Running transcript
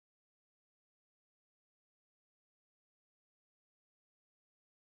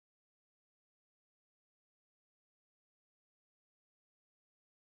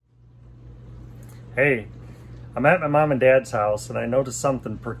Hey, I'm at my mom and dad's house and I noticed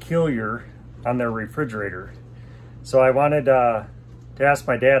something peculiar on their refrigerator. So I wanted to ask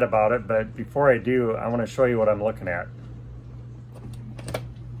my dad about it, but before I do, I want to show you what I'm looking at.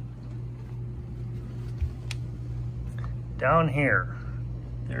 Down here,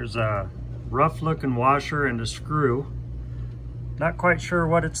 there's a rough looking washer and a screw. Not quite sure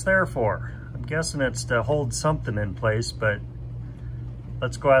what it's there for. I'm guessing it's to hold something in place, but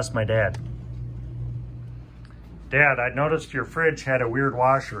let's go ask my dad. Dad, I noticed your fridge had a weird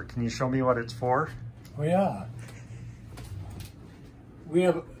washer. Can you show me what it's for? Oh yeah. We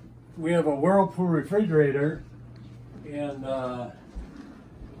have a Whirlpool refrigerator, and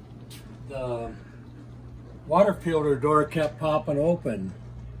the water filter door kept popping open.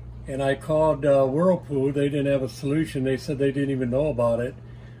 And I called Whirlpool. They didn't have a solution. They said they didn't even know about it.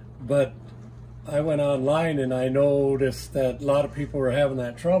 But I went online and I noticed that a lot of people were having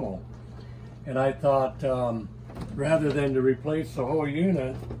that trouble. And I thought, rather than to replace the whole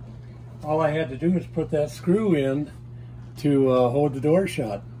unit, all I had to do was put that screw in to hold the door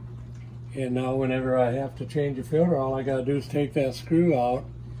shut. And now whenever I have to change a filter, all I gotta do is take that screw out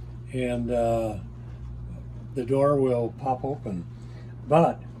and the door will pop open.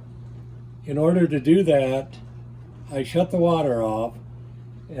 But in order to do that, I shut the water off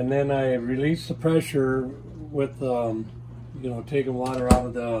and then I release the pressure with, taking water out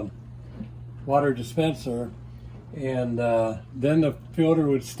of the water dispenser, and then the filter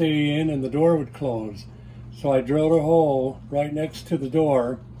would stay in and the door would close. So I drilled a hole right next to the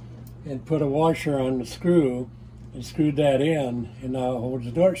door and put a washer on the screw and screwed that in, and now it holds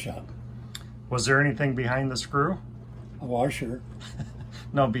the door shut. Was there anything behind the screw? A washer.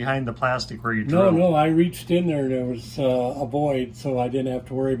 No, behind the plastic where you drilled. No, I reached in there and there was a void, so I didn't have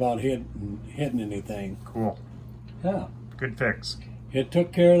to worry about hitting anything. Cool. Yeah. Good fix. It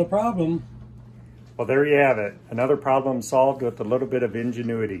took care of the problem. Well, there you have it. Another problem solved with a little bit of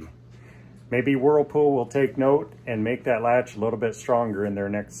ingenuity. Maybe Whirlpool will take note and make that latch a little bit stronger in their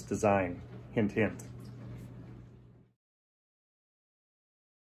next design. Hint, hint.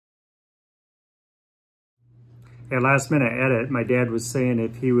 At last minute edit, my dad was saying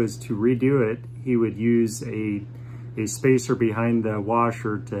if he was to redo it, he would use a spacer behind the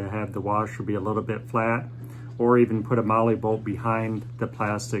washer to have the washer be a little bit flat, or even put a molly bolt behind the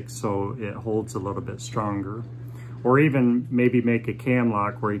plastic so it holds a little bit stronger. Or even maybe make a cam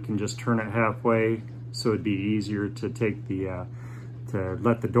lock where you can just turn it halfway so it'd be easier to take to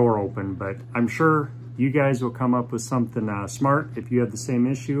let the door open. But I'm sure you guys will come up with something smart if you have the same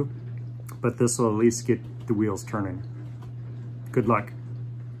issue, but this will at least get the wheels turning. Good luck.